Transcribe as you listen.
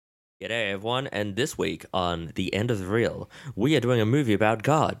G'day everyone, and this week on The End of the Reel, we are doing a movie about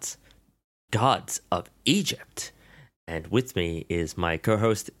gods. Gods of Egypt. And with me is my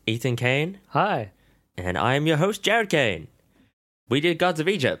co-host Ethan Kane. Hi. And I am your host Jared Kane. We did Gods of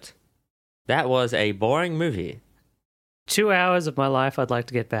Egypt. That was a boring movie. 2 hours of my life I'd like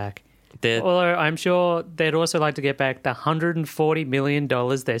to get back. Although I'm sure they'd also like to get back the $140 million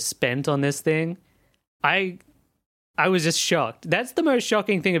they spent on this thing. I was just shocked. That's the most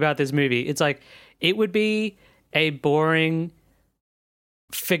shocking thing about this movie. It's like, it would be a boring,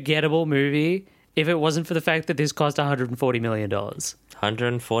 forgettable movie if it wasn't for the fact that this cost $140 million.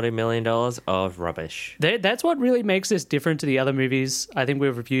 $140 million of rubbish. That's what really makes this different to the other movies I think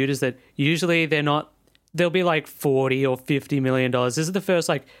we've reviewed, is that usually they'll be like $40 or $50 million. This is the first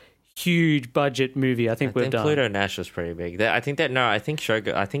like huge budget movie I think we've done. Pluto Nash was pretty big. I think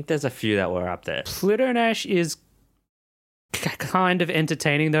there's a few that were up there. Pluto Nash is kind of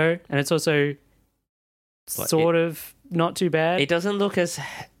entertaining though, and it's also sort of not too bad. It doesn't look as...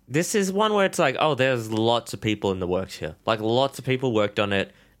 This is one where it's like, oh, there's lots of people in the works here. Like, lots of people worked on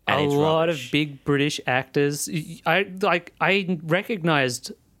it, and it's lot rubbish. of big British actors. I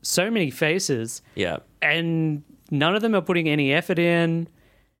recognized so many faces. Yeah. And none of them are putting any effort in.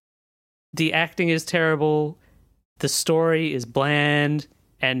 The acting is terrible. The story is bland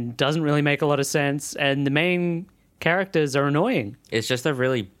and doesn't really make a lot of sense. And the main characters are annoying. It's just a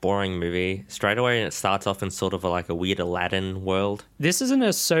really boring movie. Straight away, it starts off in sort of like a weird Aladdin world. This isn't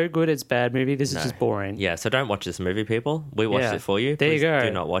a so good it's bad movie. This is just boring. Yeah, so don't watch this movie, people. We watched it for you. There Please you go.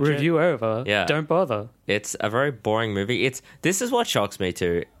 do not watch Review it. over. Yeah. Don't bother. It's a very boring movie. This is what shocks me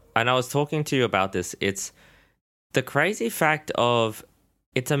too. And I was talking to you about this. It's the crazy fact of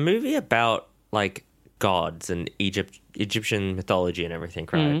it's a movie about like gods and Egyptian mythology and everything,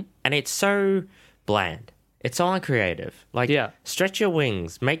 right? Mm-hmm. And it's so bland. It's so uncreative. Like, stretch your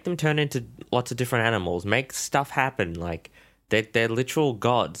wings, make them turn into lots of different animals, make stuff happen. Like, they're literal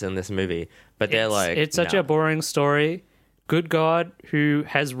gods in this movie, but it's such a boring story. Good God who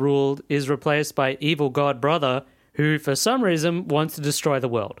has ruled is replaced by evil God brother who, for some reason, wants to destroy the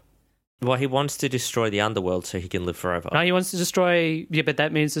world. Well, he wants to destroy the underworld so he can live forever. No, he wants to destroy... Yeah, but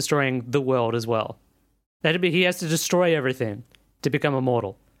that means destroying the world as well. He has to destroy everything to become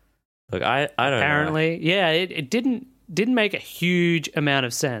immortal. Look, I don't know. Apparently, yeah, it didn't make a huge amount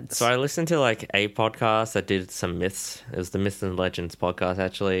of sense. So I listened to like a podcast that did some myths. It was the Myths and Legends podcast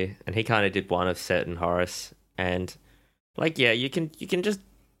actually, and he kind of did one of Set and Horus. And like, yeah, you can just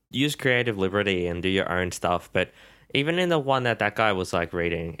use creative liberty and do your own stuff. But even in the one that guy was like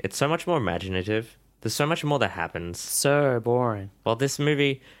reading, it's so much more imaginative. There's so much more that happens. So boring. Well, this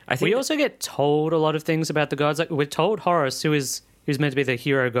movie, I think we also get told a lot of things about the gods. Like we're told Horus, who's meant to be the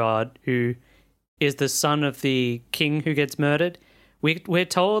hero god, who is the son of the king who gets murdered. We're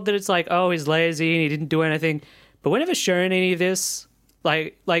told that it's like, oh, he's lazy and he didn't do anything. But we're never shown any of this.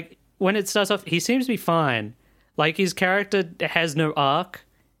 Like when it starts off, he seems to be fine. Like his character has no arc.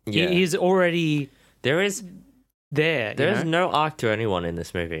 Yeah. He's already There's no arc to anyone in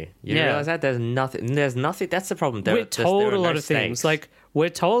this movie. You realize that? There's nothing. That's the problem. We're told a lot of things. Like, we're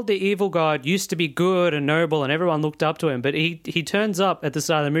told the evil god used to be good and noble and everyone looked up to him, but he turns up at the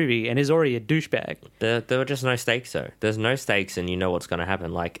start of the movie and is already a douchebag. There were just no stakes, though. There's no stakes and you know what's going to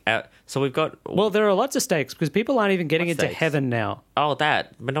happen. Like, so we've got... Well, there are lots of stakes because people aren't even getting into stakes? heaven now. Oh,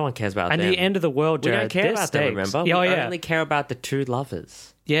 but no one cares about them. And the end of the world, Jared. We don't care about them, remember? We only care about the two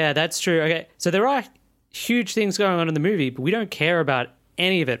lovers. Yeah, that's true. Okay, so there are huge things going on in the movie, but we don't care about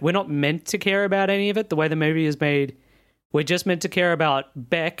any of it. We're not meant to care about any of it the way the movie is made. We're just meant to care about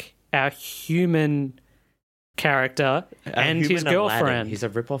Beck, our human character, and his girlfriend. Aladdin. He's a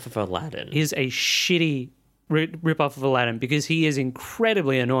ripoff of Aladdin. He's a shitty ripoff of Aladdin because he is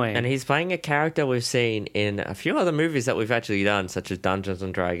incredibly annoying. And he's playing a character we've seen in a few other movies that we've actually done, such as Dungeons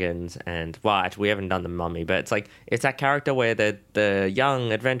and Dragons and we haven't done The Mummy, but it's that character where the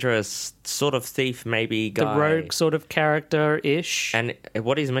young, adventurous sort of thief maybe guy. The rogue sort of character-ish. And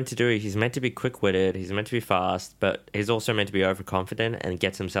what he's meant to do, he's meant to be quick-witted, he's meant to be fast, but he's also meant to be overconfident and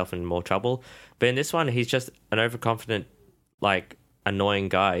gets himself in more trouble. But in this one, he's just an overconfident, like, annoying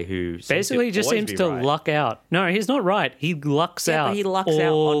guy who basically just seems to luck out. No, he's not right. He lucks out. But he lucks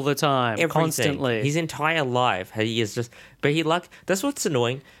all out the time, everything. Constantly. His entire life, he is just. But that's what's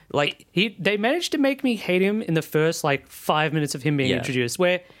annoying. Like they managed to make me hate him in the first 5 minutes of him being introduced,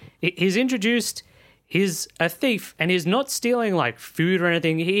 where he's introduced. He's a thief, and he's not stealing food or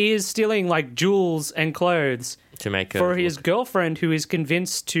anything. He is stealing jewels and clothes to make for his girlfriend, who is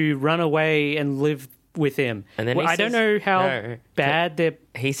convinced to run away and live with him. And then I don't know how bad their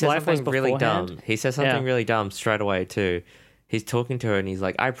he says life was something really beforehand. dumb. He says something really dumb straight away too. he's talking to her and he's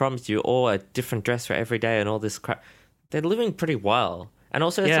like, I promised you all a different dress for every day and all this crap. They're living pretty well. And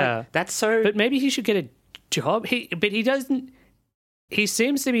also, it's like, that's so... But maybe he should get a job. But he doesn't... He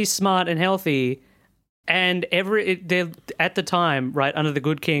seems to be smart and healthy, and they're at the time, right, under the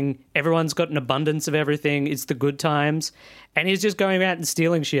Good King, everyone's got an abundance of everything. It's the good times. And he's just going out and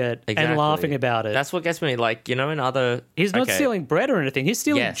stealing shit and laughing about it. That's what gets me. Like, you know, in other... He's not stealing bread or anything. He's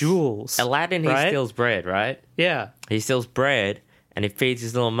stealing jewels. Aladdin, he steals bread, right? Yeah. He steals bread, and he feeds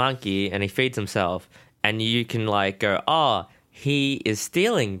his little monkey, and he feeds himself. And you can, like, go, oh, he is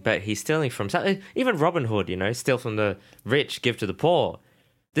stealing, but he's stealing from... Even Robin Hood, you know, steal from the rich, give to the poor.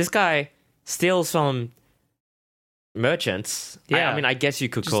 This guy steals from merchants. Yeah. I mean, I guess you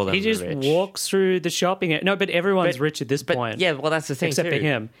could call them He just rich. walks through the shopping... No, but everyone's rich at this point. Yeah, well, that's the thing, except too. for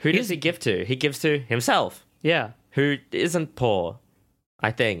him. Who does he give to? He gives to himself. Yeah. Who isn't poor, I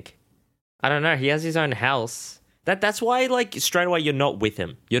think. I don't know. He has his own house. That's why, like, straight away you're not with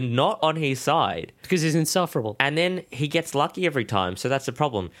him. You're not on his side. Because he's insufferable. And then he gets lucky every time, so that's the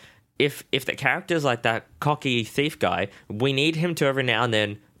problem. If the character's like that cocky thief guy, we need him to every now and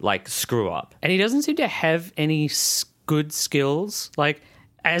then, like, screw up. And he doesn't seem to have any good skills. Like,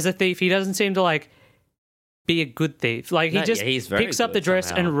 as a thief, he doesn't seem to, like, be a good thief. Like, he picks up the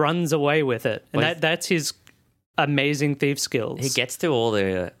dress and runs away with it. And that's his amazing thief skills. He gets to all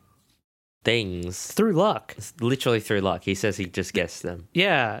the things through luck. Literally through luck. He says he just guessed them.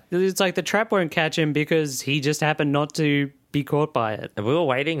 Yeah. It's like the trap won't catch him because he just happened not to be caught by it. And we were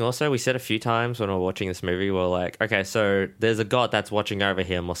waiting also. We said a few times when we were watching this movie, we were like, okay, so there's a god that's watching over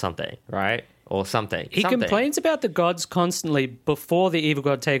him or something, right? Or something. He complains about the gods constantly before the evil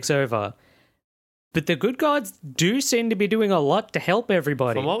god takes over. But the good gods do seem to be doing a lot to help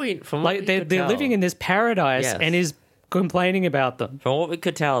everybody. They're living in this paradise and is complaining about them. From what we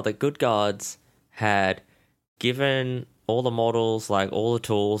could tell, the good gods had given all the models, like, all the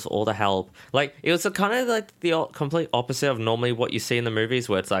tools, all the help. Like, it was kind of like the complete opposite of normally what you see in the movies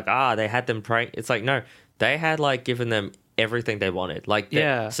where it's like, they had them praying. It's like, no, they had, like, given them everything they wanted. Like,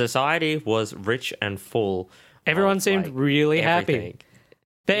 the society was rich and full. Everyone seemed really happy.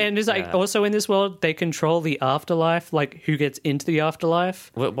 And it's like, also in this world, they control the afterlife, like, who gets into the afterlife.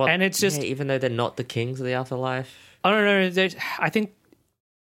 And it's just... even though they're not the kings of the afterlife? I don't know. I think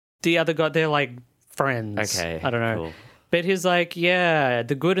the other god, they're like friends. Okay. I don't know. Cool. But he's like, yeah,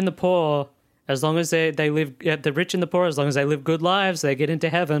 the good and the poor, as long as they live, the rich and the poor, as long as they live good lives, they get into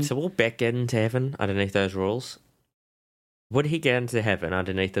heaven. So will Beck get into heaven underneath those rules? Would he get into heaven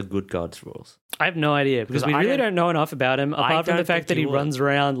underneath the good God's rules? I have no idea because we really don't know enough about him apart from the fact that he runs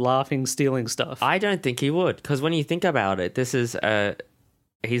around laughing, stealing stuff. I don't think he would because when you think about it, this is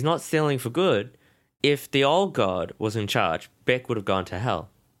he's not stealing for good. If the old god was in charge, Beck would have gone to hell.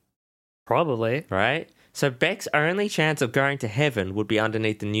 Probably. Right? So Beck's only chance of going to heaven would be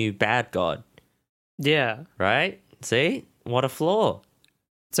underneath the new bad god. Yeah. Right? See? What a flaw.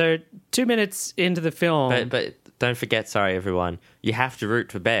 So 2 minutes into the film... But don't forget, sorry everyone, you have to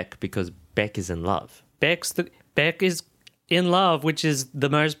root for Beck because Beck is in love. Beck is in love, which is the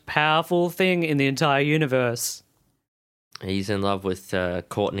most powerful thing in the entire universe. He's in love with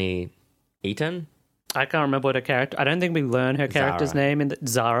Courtney Eaton. I can't remember what her character... I don't think we learn her character's name in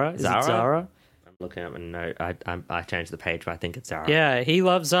Zara. Is it Zara? I'm looking at my note. I changed the page, but I think it's Zara. Yeah, he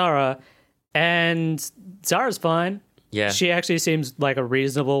loves Zara. And Zara's fine. Yeah. She actually seems like a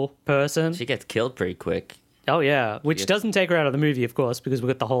reasonable person. She gets killed pretty quick. Oh, yeah. Which doesn't take her out of the movie, of course, because we've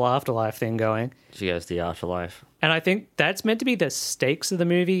got the whole afterlife thing going. She goes to the afterlife. And I think that's meant to be the stakes of the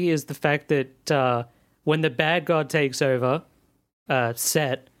movie, is the fact that when the bad god takes over,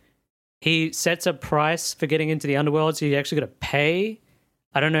 Set... He sets a price for getting into the underworld, so you actually got to pay.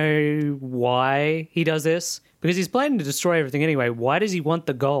 I don't know why he does this, because he's planning to destroy everything anyway. Why does he want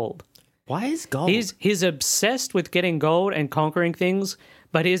the gold? Why is gold? He's obsessed with getting gold and conquering things,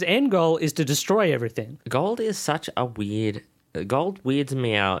 but his end goal is to destroy everything. Gold is such a weird... Gold weirds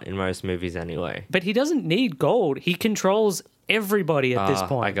me out in most movies anyway. But he doesn't need gold. He controls everybody at this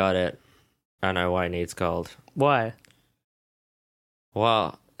point. I got it. I know why he needs gold. Why?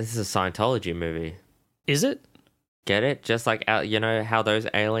 Well... This is a Scientology movie. Is it? Get it? Just like, you know how those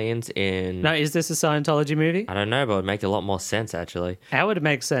aliens in... No, is this a Scientology movie? I don't know, but it would make a lot more sense, actually. How would it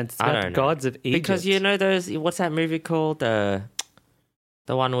make sense? It's about the gods of Egypt. Because you know those... What's that movie called? The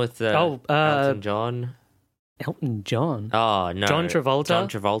one with Elton John? Elton John? Oh, no. John Travolta? John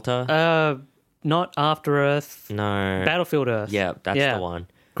Travolta? Not After Earth. No. Battlefield Earth. Yeah, that's the one.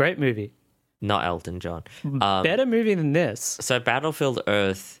 Great movie. Not Elton John. Better movie than this. So Battlefield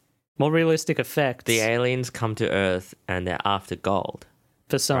Earth... More realistic effects. The aliens come to Earth and they're after gold.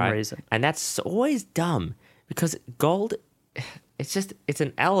 For some reason. And that's always dumb because gold it's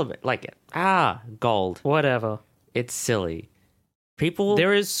an element. Like, gold. Whatever. It's silly. People.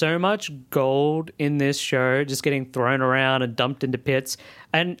 There is so much gold in this show just getting thrown around and dumped into pits.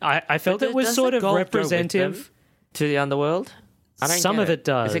 And I felt it was sort of representative to the underworld. Some of it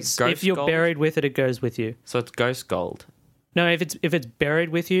does. Is it ghost if you're gold? buried with it, it goes with you. So it's ghost gold. No, if it's buried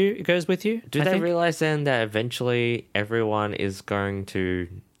with you, it goes with you. Do they realize then that eventually everyone is going to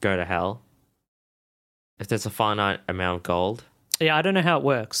go to hell? If there's a finite amount of gold? Yeah, I don't know how it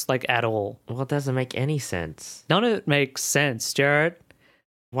works, like, at all. Well, it doesn't make any sense. None of it makes sense, Jared.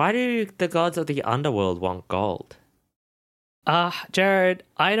 Why do the gods of the underworld want gold? Jared,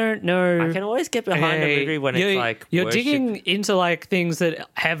 I don't know. I can always get behind a movie when it's like you're digging into like things that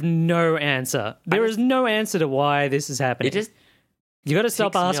have no answer. There is no answer to why this is happening. You got to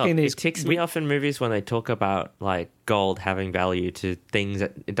stop asking these. It ticks me off in movies when they talk about like gold having value to things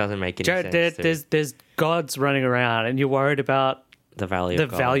that it doesn't make any Jared, sense. There's gods running around, and you're worried about the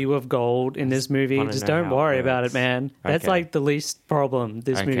value of gold in this movie. Just don't worry about it, man. That's like the least problem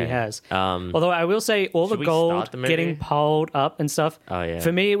this movie has. Although I will say all the gold getting piled up and stuff,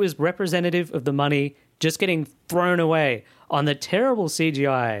 for me it was representative of the money just getting thrown away on the terrible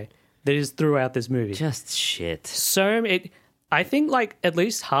CGI that is throughout this movie. Just shit. I think like at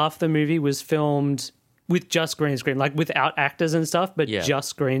least half the movie was filmed with just green screen, like without actors and stuff, but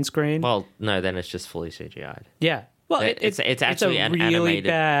just green screen. Well, no, then it's just fully CGI'd. Yeah. Well, it's actually a really animated,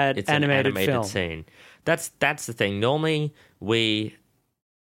 bad it's animated an animated film. scene. That's the thing. Normally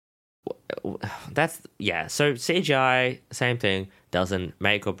So CGI, same thing, doesn't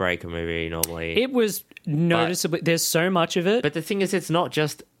make or break a movie normally. It was noticeably. There's so much of it. But the thing is, it's not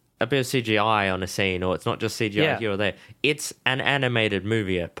just a bit of CGI on a scene, or it's not just CGI here or there. It's an animated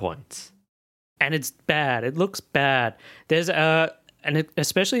movie at points, and it's bad. It looks bad. There's an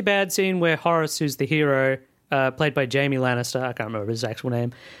especially bad scene where Horace, who's the hero, played by Jaime Lannister, I can't remember his actual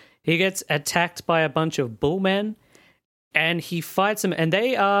name, he gets attacked by a bunch of bullmen, and he fights them, and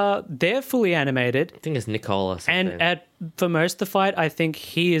they're fully animated. I think it's Nicole or something. And for most of the fight, I think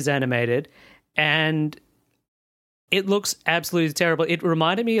he is animated, and it looks absolutely terrible. It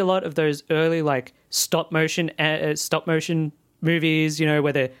reminded me a lot of those early like stop motion movies, you know,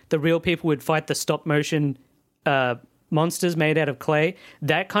 where the real people would fight the stop motion monsters made out of clay.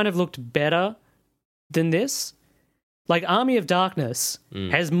 That kind of looked better than this. Like Army of Darkness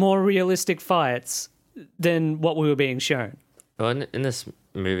has more realistic fights than what we were being shown. Well, in this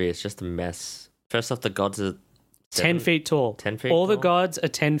movie, it's just a mess. First off, the gods are 10 feet tall. 10 feet All tall? the gods are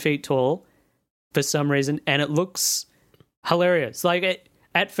 10 feet tall for some reason, and it looks hilarious. Like,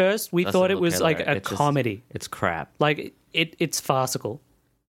 at first, we thought it was like a comedy. It's crap. Like, it's farcical.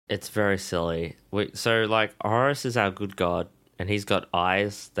 It's very silly. So, like, Horus is our good god, and he's got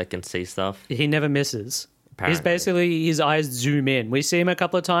eyes that can see stuff. He never misses. Apparently. He's basically, his eyes zoom in. We see him a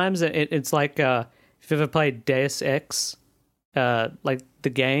couple of times. It's like, if you've ever played Deus Ex, like the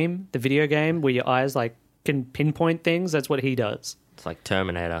game, the video game, where your eyes like can pinpoint things, that's what he does. It's like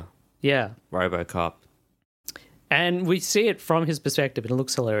Terminator. Yeah. RoboCop. And we see it from his perspective, and it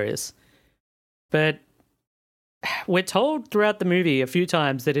looks hilarious. But we're told throughout the movie a few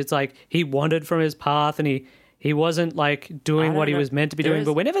times that it's like he wandered from his path and he wasn't like doing what he was meant to be doing,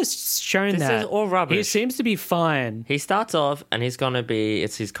 but we're never shown that. This is all rubbish. He seems to be fine. He starts off and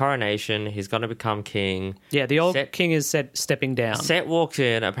it's his coronation. He's going to become king. Yeah, the old king is stepping down. Set walks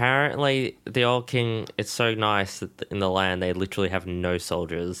in. Apparently, the old king, it's so nice that in the land they literally have no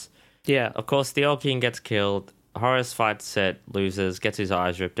soldiers. Yeah. Of course, the old king gets killed. Horus fights Set, loses, gets his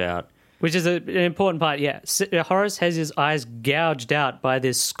eyes ripped out. Which is an important part, yeah. Horus has his eyes gouged out by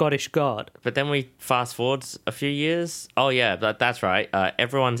this Scottish god. But then we fast forward a few years. Oh, yeah, that's right.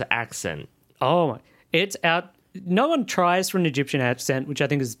 Everyone's accent. Oh, it's out. No one tries for an Egyptian accent, which I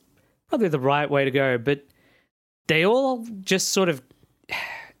think is probably the right way to go. But they all just sort of...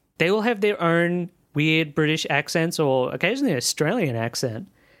 They all have their own weird British accents or occasionally an Australian accent.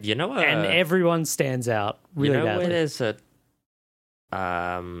 You know, and everyone stands out really badly. Where there's a...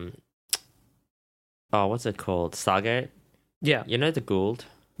 Oh, what's it called? Stargate? Yeah. You know the Gould?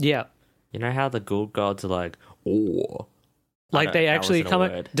 Yeah. You know how the Gould gods are like, oh. Like they actually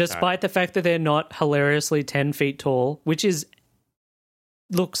come... Despite the fact that they're not hilariously 10 feet tall, which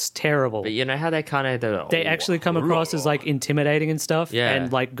looks terrible. But you know how they kind of... They actually come across as like intimidating and stuff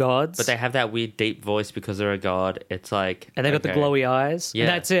and like gods. But they have that weird deep voice because they're a god. It's like... And they got the glowy eyes. Yeah.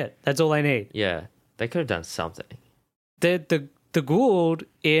 And that's it. That's all they need. Yeah. They could have done something. The Gould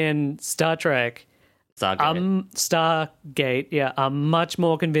in Star Trek... Stargate, yeah, are much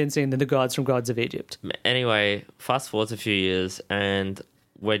more convincing than the gods from Gods of Egypt. Anyway, fast forward a few years, and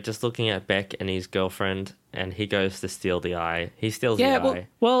we're just looking at Beck and his girlfriend, and he goes to steal the eye. He steals the eye.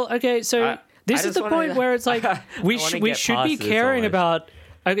 Well, okay, so this is the point where it's like we should be caring about.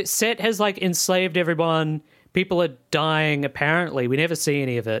 Okay, Set has like enslaved everyone. People are dying. Apparently, we never see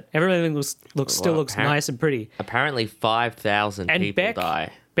any of it. Everything looks nice and pretty. Apparently, 5,000 people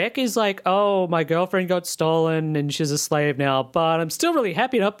die. Beck is like, oh, my girlfriend got stolen and she's a slave now, but I'm still really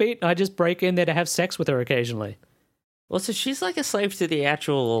happy and upbeat. I just break in there to have sex with her occasionally. Well, so she's like a slave to the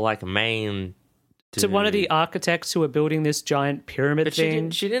actual like main. To one of the architects who are building this giant pyramid thing.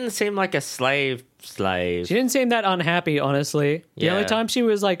 She didn't seem like a slave. She didn't seem that unhappy, honestly. The only time she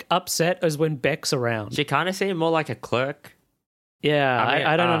was like upset is when Beck's around. She kind of seemed more like a clerk. Yeah,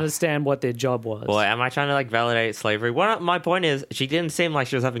 I don't understand what their job was. Boy, am I trying to like validate slavery? My point is, she didn't seem like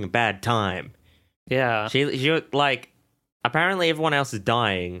she was having a bad time. Yeah. She like, apparently everyone else is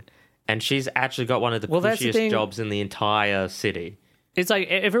dying, and she's actually got one of the cushiest jobs in the entire city. It's like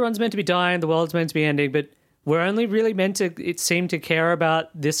everyone's meant to be dying, the world's meant to be ending, but we're only really meant to, it seemed to care about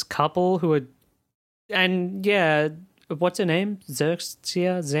this couple who are, and yeah, what's her name?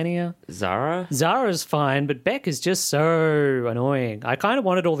 Xenia? Zara's fine, but Beck is just so annoying. I kind of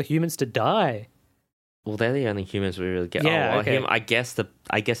wanted all the humans to die. Well, they're the only humans we really get. Yeah, okay. Him, I guess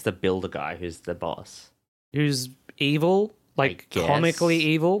the builder guy who's the boss. Who's evil? Like comically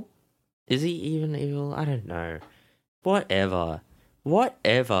evil? Is he even evil? I don't know. Whatever.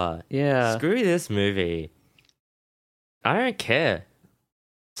 Yeah. Screw this movie. I don't care.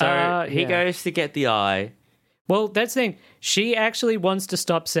 So he goes to get the eye. Well, that's the thing. She actually wants to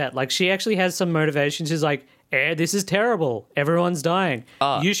stop Set. Like, she actually has some motivation. She's like, this is terrible. Everyone's dying.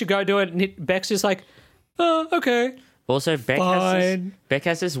 You should go do it. And Beck's just like, oh, okay. Also, Beck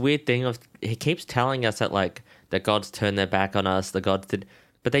has this weird thing of, he keeps telling us that, like, the gods turned their back on us, the gods did...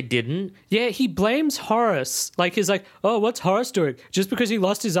 But they didn't. Yeah, he blames Horus. Like, he's like, oh, what's Horus doing? Just because he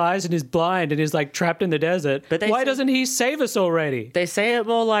lost his eyes and is blind and is, like, trapped in the desert. But why doesn't he save us already? They say it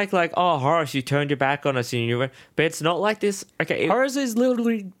more like, oh, Horus, you turned your back on us and you went... But it's not like this... Okay, Horus is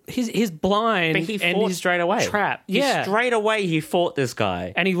literally... He's blind. But he fought straight away. Trapped. Yeah. Straight away, he fought this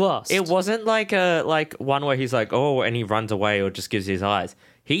guy. And he lost. It wasn't like one where he's like, oh, and he runs away or just gives his eyes.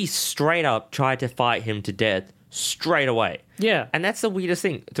 He straight up tried to fight him to death. Straight away. Yeah. And that's the weirdest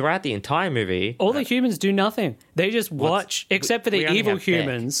thing. Throughout the entire movie... All the humans do nothing. They just watch, except for the evil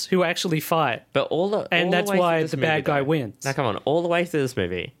humans who actually fight. But and that's why the bad guy wins. Now, come on. All the way through this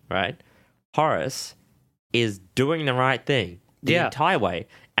movie, right? Horus is doing the right thing the entire way.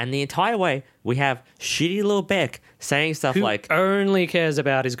 And the entire way, we have shitty little Beck saying stuff like... only cares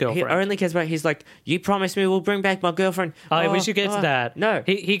about his girlfriend. He only cares about... He's like, you promised me we'll bring back my girlfriend. We should get to that. No.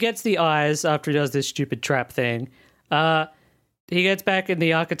 He gets the eyes after he does this stupid trap thing. He gets back and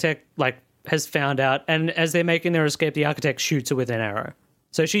the architect, like, has found out. And as they're making their escape, the architect shoots her with an arrow.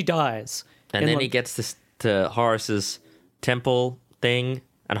 So she dies. And then he gets to Horus's temple thing.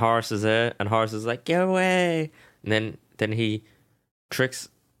 And Horus is there. And Horus is like, get away. And then he tricks...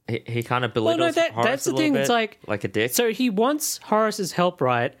 He kind of belittles Horus that's the thing. Bit, it's like a dick. So he wants Horus's help,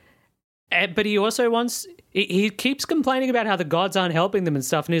 right? But he also wants... He keeps complaining about how the gods aren't helping them and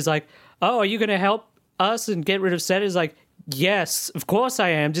stuff. And he's like, oh, are you going to help us and get rid of Set? He's like, yes, of course I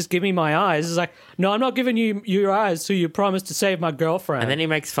am. Just give me my eyes. He's like, no, I'm not giving you your eyes till you promise to save my girlfriend. And then he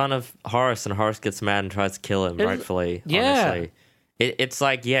makes fun of Horus, and Horus gets mad and tries to kill him, rightfully. Yeah. Honestly. It's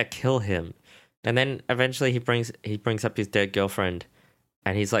like, yeah, kill him. And then eventually he brings up his dead girlfriend.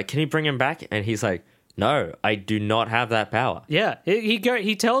 And he's like, can you bring him back? And he's like, no, I do not have that power. Yeah,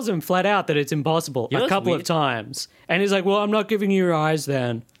 he tells him flat out that it's impossible a couple of times. And he's like, well, I'm not giving you your eyes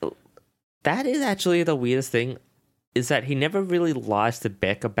then. That is actually the weirdest thing, is that he never really lies to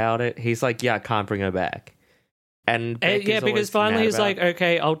Beck about it. He's like, yeah, I can't bring her back. And Beck is because finally he's like,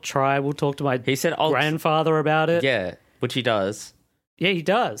 okay, I'll try. We'll talk to my grandfather about it. Yeah, which he does. Yeah, he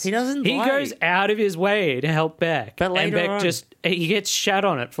does. He doesn't He goes out of his way to help Beck. But later and Beck he gets shat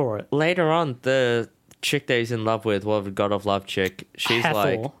on it for it. Later on, the chick that he's in love with, the God of Love chick, she's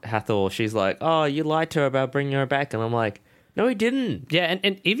Hathor. She's like, oh, you lied to her about bringing her back. And I'm like, no, he didn't. Yeah,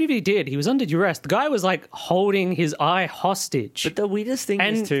 and even if he did, he was under duress. The guy was like holding his eye hostage. But the weirdest thing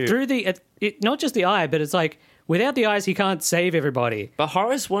is too... And through not just the eye, but it's like, without the eyes, he can't save everybody. But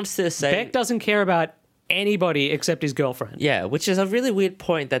Horus wants to say... Beck doesn't care about anybody except his girlfriend. Yeah, which is a really weird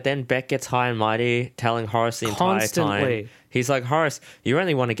point that then Beck gets high and mighty, telling Horus the entire time. He's like, Horus, you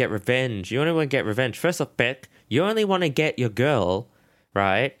only want to get revenge. You only want to get revenge. First off, Beck, you only want to get your girl,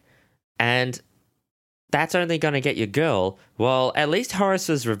 right? And that's only going to get your girl. Well, at least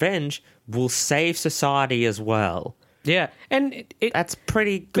Horus's revenge will save society as well. Yeah, and that's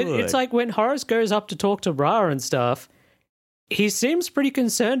pretty good. But it's like when Horus goes up to talk to Ra and stuff, he seems pretty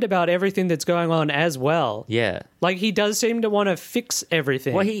concerned about everything that's going on as well. Yeah. Like, he does seem to want to fix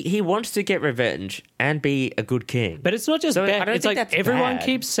everything. Well, he wants to get revenge and be a good king. But it's not just So I bad. don't It's think like that's everyone bad.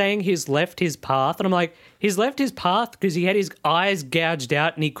 keeps saying he's left his path. And I'm like, he's left his path because he had his eyes gouged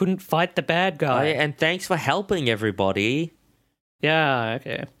out and he couldn't fight the bad Oh, guy. yeah, and thanks for helping everybody. Yeah,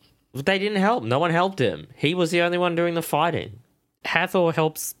 okay. They didn't help. No one helped him. He was the only one doing the fighting. Hathor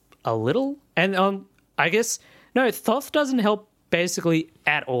helps a little. And I guess, no, Thoth doesn't help basically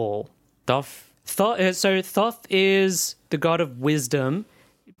at all. Thoth. So Thoth is the god of wisdom.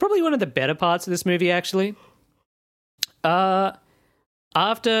 Probably one of the better parts of this movie, actually.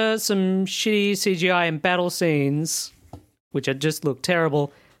 After some shitty CGI and battle scenes, which had just looked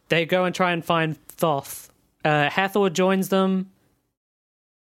terrible, they go and try and find Thoth. Hathor joins them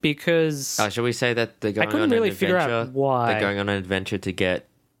because Shall we say that they're going couldn't on really an figure out adventure? why. They're going on an adventure to get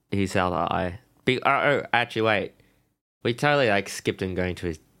his other eye. Actually, wait. We totally skipped him going to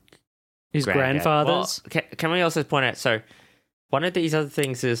his granddad. grandfather's. Well, can we also point out? So one of these other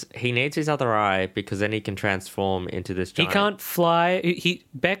things is he needs his other eye because then he can transform into this He giant. can't fly.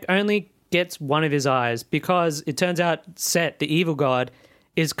 Beck only gets one of his eyes because it turns out Set, the evil god,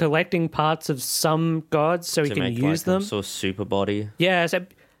 is collecting parts of some gods so he to can make, use them. Some sort of super body. Yeah,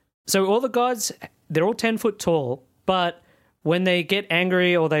 so all the gods, they're all 10 foot tall, but when they get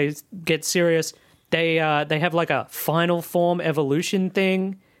angry or they get serious, they have like a final form evolution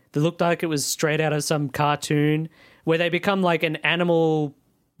thing that looked like it was straight out of some cartoon where they become like an animal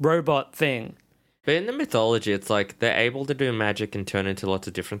robot thing. But in the mythology, it's like they're able to do magic and turn into lots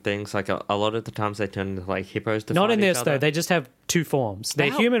of different things. Like a lot of the times they turn into like hippos to Not fight in each this, other. though. They just have two forms.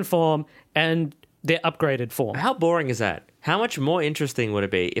 Their Wow. human form and their upgraded form. How boring is that? How much more interesting would it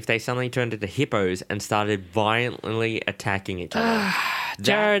be if they suddenly turned into hippos and started violently attacking each other?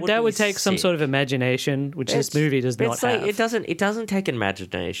 Jared, that would be take some sick. sort of imagination, which this movie does not It's like have. it doesn't take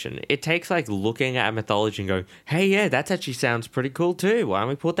imagination. It takes like looking at mythology and going, "Hey, yeah, that actually sounds pretty cool too. Why don't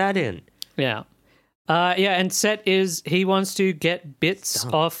we put that in?" Yeah. And Set he wants to get bits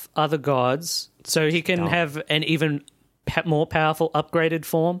off other gods so he can have an even more powerful upgraded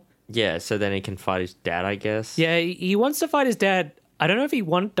form. Yeah, so then he can fight his dad, I guess. Yeah, he wants to fight his dad. I don't know if he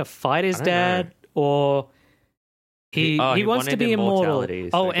wanted to fight his I don't dad or he wants to wanted be immortal. immortality,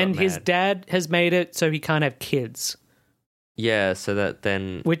 so he got And his mad. dad has made it so he can't have kids, Yeah, so that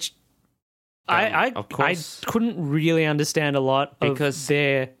then which I of course. couldn't really understand a lot Because- of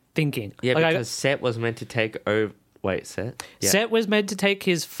their thinking. yeah, Like, because Set was meant to take over. Wait, Set? Yeah. Set was meant to take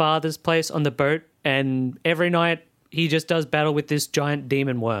his father's place on the boat, and every night he just does battle with this giant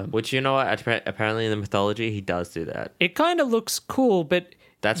demon worm. Which, you know what? Apparently in the mythology, he does do that. It kind of looks cool, but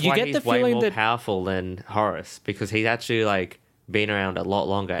That's you why get he's the way feeling more that powerful than Horus, because he's actually like been around a lot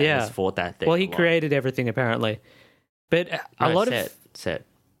longer and Yeah. has fought that thing. well, a he lot. created everything apparently. But a No, lot Set, of Set.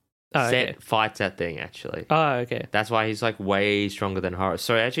 oh, Set okay. fights that thing actually. Oh, okay, That's why he's like way stronger than Horus.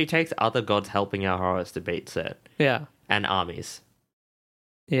 So it actually takes other gods helping out Horus to beat Set yeah, and armies,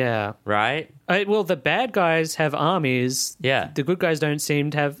 yeah. right? Well, the bad guys have armies. Yeah. The good guys don't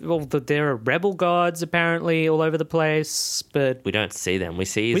seem to have. Well, there are rebel gods apparently all over the place, but We don't see them. We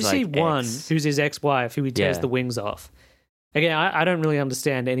see we his, see like, one ex. who's his ex-wife who he tears Yeah. the wings off. Again, I don't really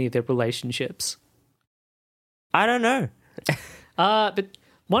understand any of their relationships. I don't know. But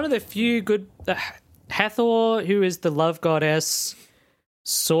one of the few good Hathor, who is the love goddess,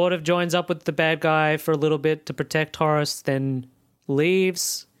 sort of joins up with the bad guy for a little bit to protect Horus, then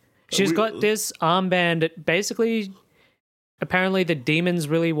leaves. She's got this armband that basically, apparently the demons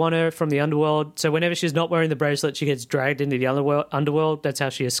really want her from the underworld. So whenever she's not wearing the bracelet, she gets dragged into the underworld. That's how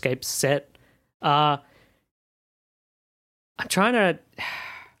she escapes Set. I'm trying to.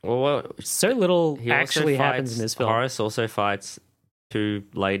 Well, So little he also actually happens fights- in this film. Horus also fights two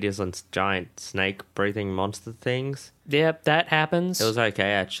ladies and giant snake-breathing monster things. Yep, that happens. It was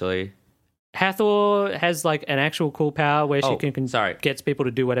okay, actually. Hathor has like an actual cool power where she Oh, can sorry. gets people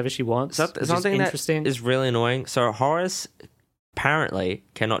to do whatever she wants. which is Something interesting. that is really annoying. So Horus apparently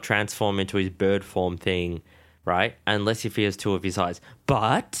cannot transform into his bird form thing, right? Unless if he has two of his eyes.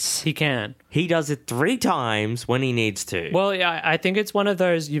 But he can. he does it 3 times when he needs to. Well, yeah, I think it's one of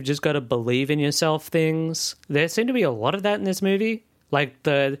those you've just got to believe in yourself things. There seem to be a lot of that in this movie. Like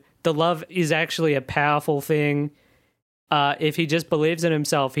the love is actually a powerful thing. If he just believes in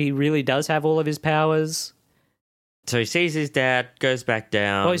himself, he really does have all of his powers. So he sees his dad, goes back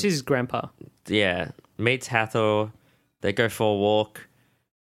down. Oh, he sees his grandpa. Yeah, meets Hathor. They go for a walk.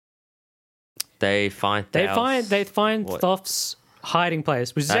 They find They Thaos. find What? Thoth's hiding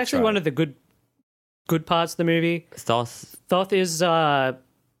place, which is That's actually right. one of the good parts of the movie. Thoth. Thoth is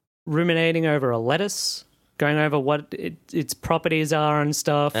ruminating over a lettuce going over what its properties are and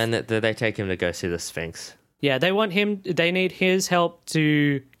stuff. And they take him to go see the Sphinx. Yeah, they need his help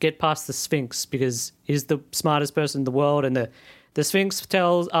to get past the Sphinx because he's the smartest person in the world, and the Sphinx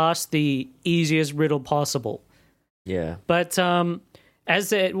tells us the easiest riddle possible. Yeah. But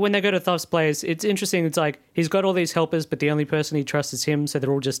when they go to Thoth's place, it's interesting. It's like he's got all these helpers, but the only person he trusts is him, so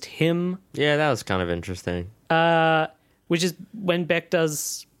they're all just him. Yeah, that was kind of interesting. Which is when Beck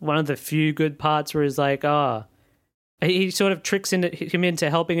does one of the few good parts where he's like, he sort of tricks him into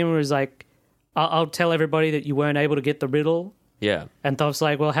helping him, where he's like, I'll tell everybody that you weren't able to get the riddle. Yeah. And Thoth's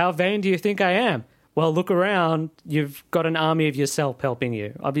like, well, how vain do you think I am? Well, look around. You've got an army of yourself helping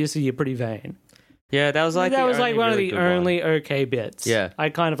you. Obviously, you're pretty vain. Yeah, that was like one of the only okay bits. Yeah. I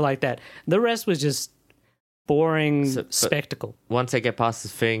kind of like that. The rest was just boring spectacle. Once they get past the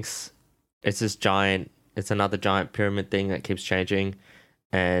Sphinx, it's another giant pyramid thing that keeps changing.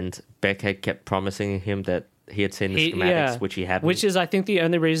 And Beck had kept promising him that he had seen the schematics, which he hadn't. Which is, I think, the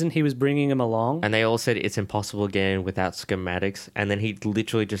only reason he was bringing him along. And they all said it's impossible again without schematics. And then he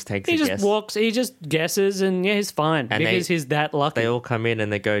literally just takes a guess. He just guesses, and yeah, he's fine because he's that lucky. They all come in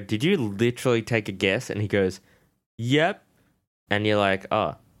and they go, did you literally take a guess? And he goes, yep. And you're like,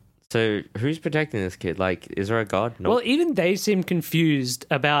 oh, so who's protecting this kid? Like, is there a god? Nope. Well, even they seem confused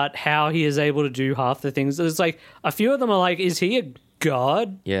about how he is able to do half the things. It's like, a few of them are like, is he a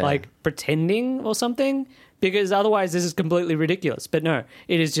god? Yeah. Like, pretending or something? Because otherwise this is completely ridiculous. But no,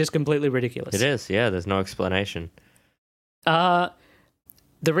 it is just completely ridiculous. It is, yeah. There's no explanation. The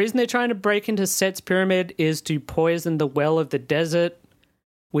reason they're trying to break into Set's pyramid is to poison the well of the desert,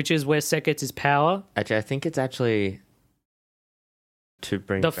 which is where Set gets his power. Actually, I think it's actually to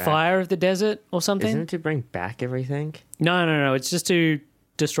bring the back fire of the desert or something. Isn't it to bring back everything? No. It's just to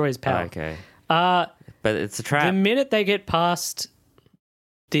destroy his power. Oh, okay. But it's a trap. The minute they get past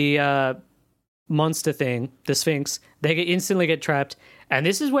the monster thing, the Sphinx, they instantly get trapped. And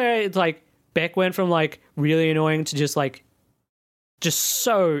this is where it's like Beck went from like really annoying to just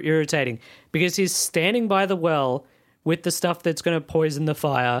so irritating, because he's standing by the well with the stuff that's going to poison the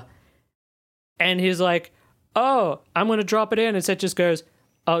fire, and he's like, oh, I'm going to drop it in, and Set just goes,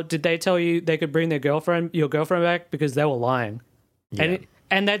 oh, did they tell you they could bring your girlfriend back? Because they were lying. Yeah.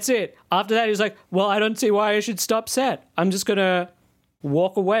 And that's it. After that, he's like, well, I don't see why I should stop Set. I'm just going to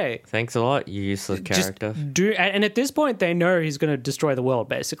walk away. Thanks a lot, you useless character. And at this point, they know he's going to destroy the world,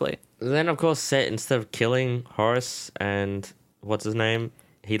 basically. Then, of course, Set, instead of killing Horus and what's his name,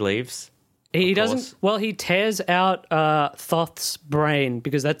 he leaves. He doesn't. Well, he tears out Thoth's brain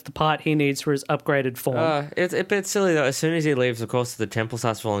because that's the part he needs for his upgraded form. It's a bit silly though. As soon as he leaves, of course, the temple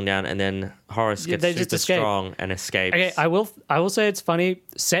starts falling down, and then Horus gets super strong and escapes. Okay, I will say it's funny.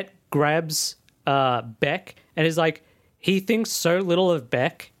 Set grabs Beck and is like, he thinks so little of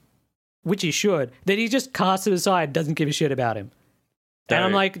Beck, which he should, that he just casts him aside, doesn't give a shit about him. And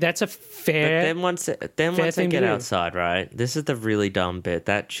I'm like, that's a fair. But then once they get outside, right? This is the really dumb bit.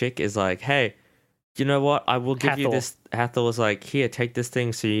 That chick is like, "Hey, you know what? I will give you this." Hathor was like, "Here, take this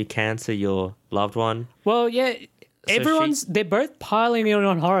thing so you can see your loved one." Well, yeah, they're both piling in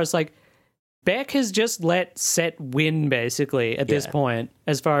on Horus. Like, Beck has just let Set win basically at this point,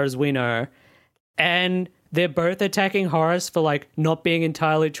 as far as we know, and they're both attacking Horus for like not being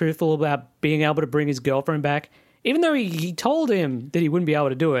entirely truthful about being able to bring his girlfriend back. Even though he told him that he wouldn't be able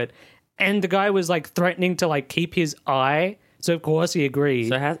to do it. And the guy was like threatening to like keep his eye. So of course he agreed.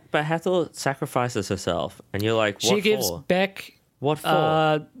 So but Hathor sacrifices herself. And you're like, what for? She gives Beck what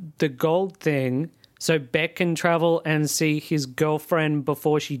for? The gold thing so Beck can travel and see his girlfriend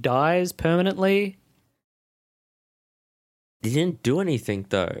before she dies permanently. He didn't do anything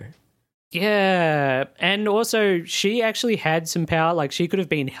though. Yeah. And also she actually had some power. Like she could have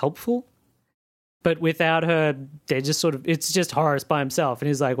been helpful. But without her, they're just sort of, it's just Horus by himself. And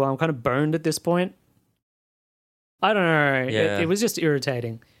he's like, well, I'm kind of burned at this point. I don't know. Yeah. It was just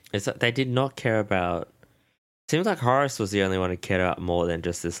irritating. It's like they did not care about, it seems like Horus was the only one who cared about more than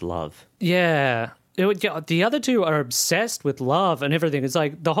just this love. Yeah. The other two are obsessed with love and everything. It's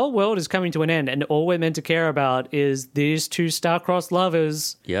like the whole world is coming to an end and all we're meant to care about is these two star-crossed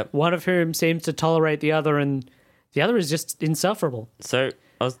lovers. Yep. One of whom seems to tolerate the other and the other is just insufferable. So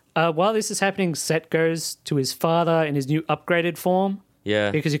while this is happening, Set goes to his father in his new upgraded form. Yeah.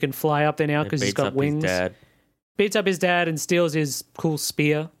 Because he can fly up there now because he's got wings. Beats up his dad and steals his cool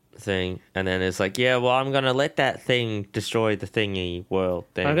spear thing. And then it's like, yeah, well, I'm going to let that thing destroy the thingy world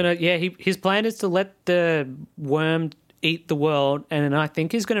thing. His plan is to let the worm eat the world. And then I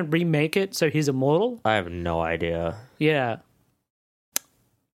think he's going to remake it so he's immortal. I have no idea. Yeah.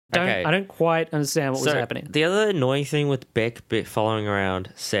 I don't quite understand what was happening. The other annoying thing with Beck following around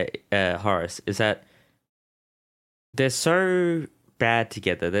Horus is that they're so bad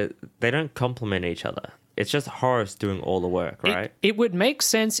together. They don't complement each other. It's just Horace doing all the work, right? It would make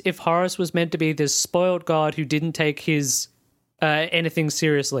sense if Horace was meant to be this spoiled god who didn't take his anything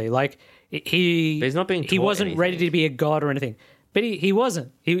seriously. Like But he's not being he taught wasn't ready anything. to be a god or anything. But he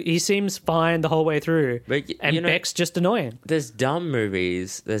wasn't. He seems fine the whole way through. But, and you know, Beck's just annoying. There's dumb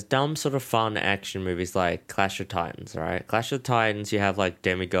movies. There's dumb sort of fun action movies like Clash of Titans, right? Clash of Titans, you have like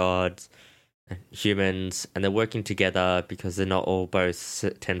demigods, humans, and they're working together because they're not all both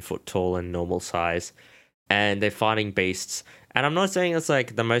 10 foot tall and normal size. And they're fighting beasts. And I'm not saying it's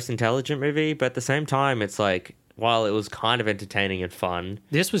like the most intelligent movie, but at the same time, it's like, while it was kind of entertaining and fun,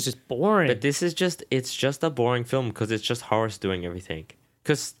 This was just boring. but this is it's just a boring film because it's just Horace doing everything.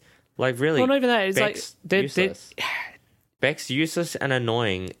 Because, like, really, well, not even that. It's Beck's like useless. Beck's useless and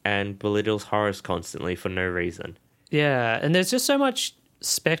annoying and belittles Horace constantly for no reason. yeah, and there's just so much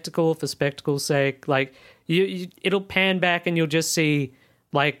spectacle for spectacle's sake. Like it'll pan back and you'll just see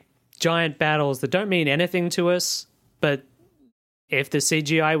like giant battles that don't mean anything to us. But if the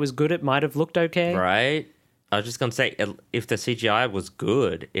CGI was good, it might have looked okay. Right? I was just going to say, if the CGI was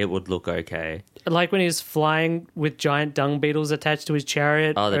good, it would look okay. Like when he's flying with giant dung beetles attached to his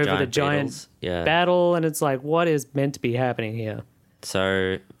chariot Oh, over the giant beetles. Yeah. battle, and it's like, what is meant to be happening here?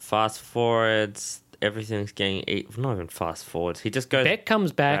 So, fast forwards, everything's getting... Not even fast forwards. He just goes... Beck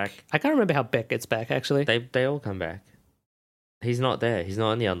comes back. I can't remember how Beck gets back, actually. They all come back. He's not there. He's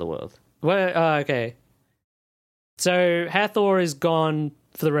not in the underworld. Well, okay. So Hathor is gone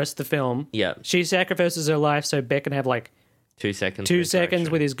for the rest of the film. Yeah. She sacrifices her life so Beck can have like 2 seconds. 2 seconds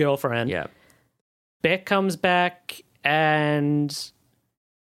with his girlfriend. Yeah. Beck comes back and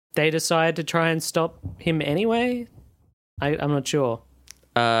they decide to try and stop him anyway. I'm not sure.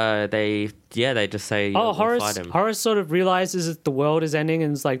 They just say, Oh, we'll Horace. fight him. Horace sort of realizes that the world is ending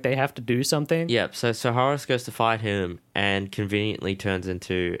and it's like they have to do something. Yep. So Horace goes to fight him and conveniently turns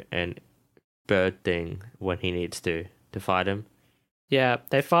into an bird thing when he needs to fight him. Yeah,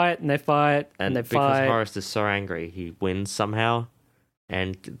 they fight and they fight and they because fight. Horace is so angry, he wins somehow,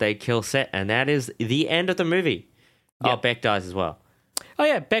 and they kill Set, and that is the end of the movie. Yep. Oh, Beck dies as well. Oh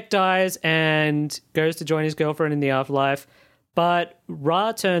yeah, Beck dies and goes to join his girlfriend in the afterlife. But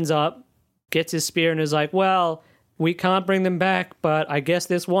Ra turns up, gets his spear, and is like, well, we can't bring them back, but I guess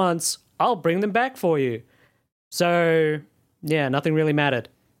this once, I'll bring them back for you. So, yeah, nothing really mattered.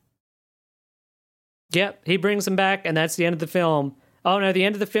 Yep, he brings them back, and that's the end of the film. Oh no, the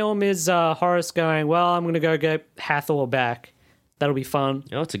end of the film is Horace going, well, I'm going to go get Hathor back. That'll be fun.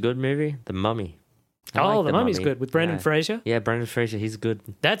 You know, it's a good movie, The Mummy. I Oh, like The Mummy's good, with Brendan Fraser. Yeah, Brendan Fraser, he's good.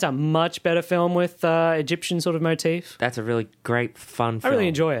 That's a much better film with Egyptian sort of motif. That's a really great, fun I film. really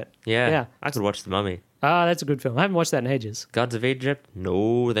enjoy it. Yeah, Yeah. I could watch The Mummy. Ah, that's a good film. I haven't watched that in ages. Gods of Egypt?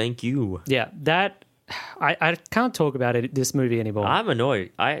 No, thank you. Yeah, that I can't talk about this movie anymore. I'm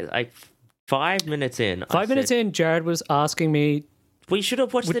annoyed. I 5 minutes in. 5 minutes in, Jared was asking me We should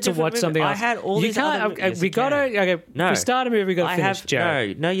have watched the to different watch movie. something else. I had all you these can't, other okay, movies. we gotta. Okay, No. we start a movie. We gotta finish,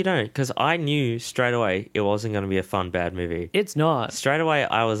 Jared. No, you don't, because I knew straight away it wasn't going to be a fun bad movie. It's not. Straight away,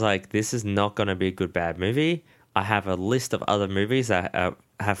 I was like, "This is not going to be a good bad movie." I have a list of other movies that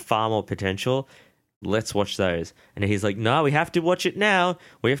have far more potential. Let's watch those. And he's like, "No, we have to watch it now.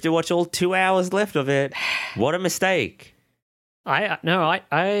 We have to watch all 2 hours left of it." What a mistake! I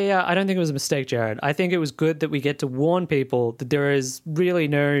don't think it was a mistake, Jared. I think it was good that we get to warn people that there is really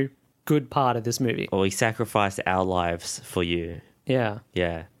no good part of this movie. Well, we sacrificed our lives for you. Yeah,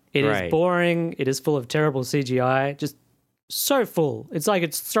 Yeah, it is great. boring. It is full of terrible CGI. Just so full. It's like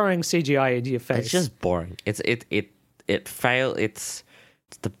it's throwing CGI into your face. It's just boring. It failed. It's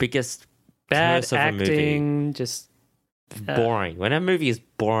the biggest bad curse of a movie. acting. Just Boring. When a movie is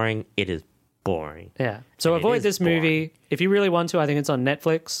boring, it is boring. yeah. So And it avoid is this movie if you really want to. I think it's on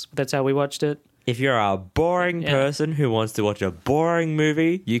Netflix. That's how we watched it. If you're a boring Yeah. person who wants to watch a boring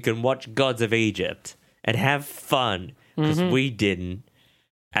movie, you can watch Gods of Egypt and have fun, because Mm-hmm. we didn't.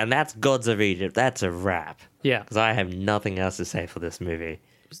 And that's Gods of Egypt. That's a wrap. Yeah, Because I have nothing else to say for this movie.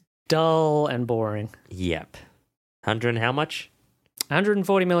 dull and boring. Yep. 100 and how much?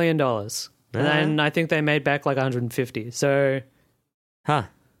 $140 million. And then I think they made back like 150. So Huh.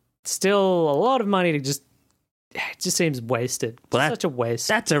 still a lot of money to just, it just seems wasted. Well, Such a waste.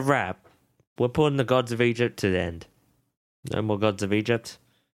 That's a wrap. We're putting the Gods of Egypt to the end. No more Gods of Egypt.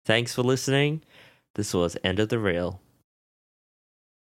 Thanks for listening. This was End of the Reel.